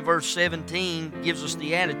 51 and verse 17 gives us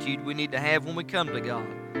the attitude we need to have when we come to God.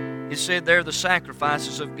 It said there, "The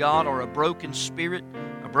sacrifices of God are a broken spirit,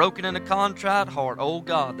 a broken and a contrite heart. O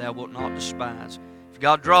God, thou wilt not despise." If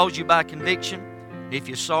God draws you by conviction, And if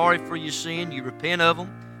you're sorry for your sin, you repent of them.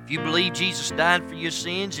 If you believe Jesus died for your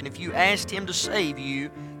sins, and if you asked Him to save you,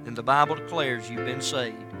 then the Bible declares you've been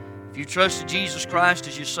saved. If you trusted Jesus Christ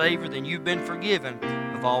as your Savior, then you've been forgiven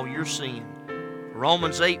of all your sin.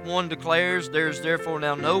 Romans 8:1 declares, "There is therefore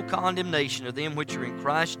now no condemnation of them which are in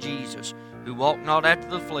Christ Jesus, who walk not after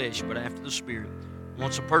the flesh, but after the Spirit."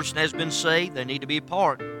 Once a person has been saved, they need to be a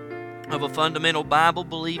part of a fundamental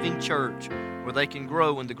Bible-believing church where they can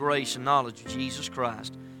grow in the grace and knowledge of Jesus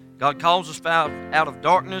Christ. God calls us out of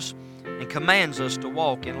darkness and commands us to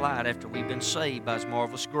walk in light after we've been saved by His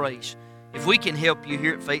marvelous grace. If we can help you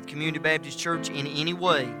here at Faith Community Baptist Church in any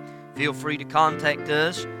way, feel free to contact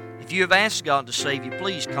us. If you have asked God to save you,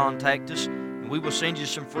 please contact us, and we will send you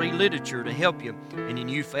some free literature to help you in your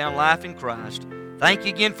newfound life in Christ. Thank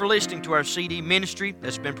you again for listening to our CD ministry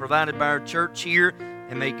that's been provided by our church here,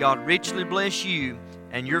 and may God richly bless you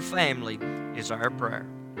and your family is our prayer.